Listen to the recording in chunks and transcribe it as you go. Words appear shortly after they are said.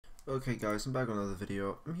Okay guys, I'm back with another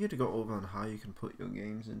video. I'm here to go over on how you can put your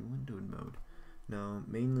games in windowed mode. Now,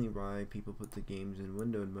 mainly why people put the games in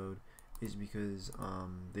windowed mode is because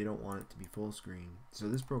they don't want it to be full screen. So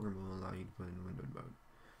this program will allow you to put it in windowed mode.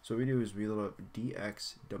 So what we do is we load up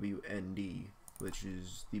Dxwnd, which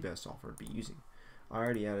is the best software to be using. I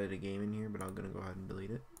already added a game in here, but I'm going to go ahead and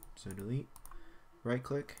delete it. So delete, right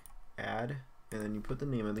click, add, and then you put the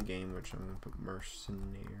name of the game, which I'm going to put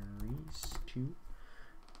Mercenaries 2.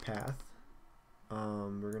 Path.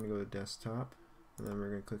 We're going to go to desktop, and then we're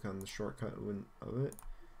going to click on the shortcut of it.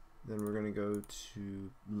 Then we're going to go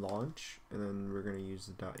to launch, and then we're going to use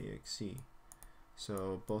the .exe.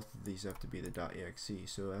 So both of these have to be the .exe.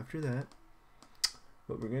 So after that,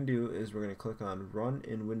 what we're going to do is we're going to click on run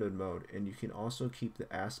in windowed mode, and you can also keep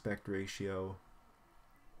the aspect ratio,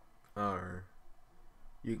 or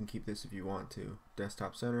you can keep this if you want to,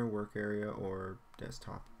 desktop center, work area, or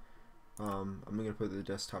desktop. I'm going to put the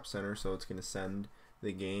desktop center, so it's going to send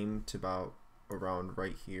the game to about around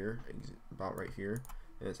right here, and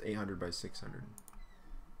it's 800 by 600.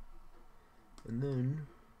 And then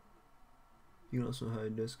you can also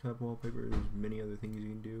hide desktop wallpaper. There's many other things you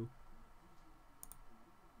can do.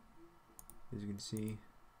 As you can see,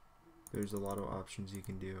 there's a lot of options you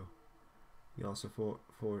can do. You also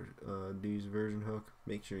do use version hook.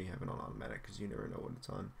 Make sure you have it on automatic because you never know what it's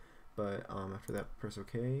on. But after that, press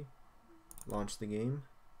OK. Launch the game,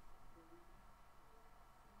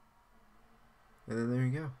 and then there you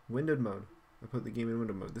go, windowed mode. I put the game in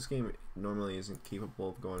windowed mode. This game normally isn't capable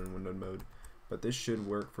of going in windowed mode, but this should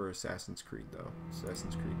work for Assassin's Creed though.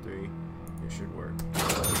 Assassin's Creed 3, it should work.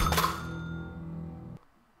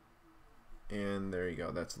 And there you go,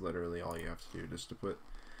 that's literally all you have to do just to put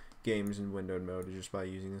games in windowed mode, is just by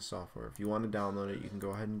using the software. If you want to download it, you can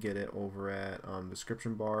go ahead and get it over at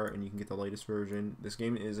description bar, and you can get the latest version. This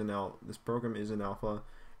game is this program is in alpha,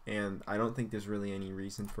 and I don't think there's really any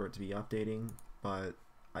reason for it to be updating, but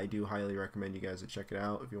I do highly recommend you guys to check it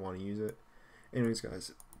out if you want to use it. Anyways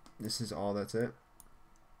guys, this is all, that's it.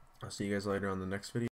 I'll see you guys later on the next video.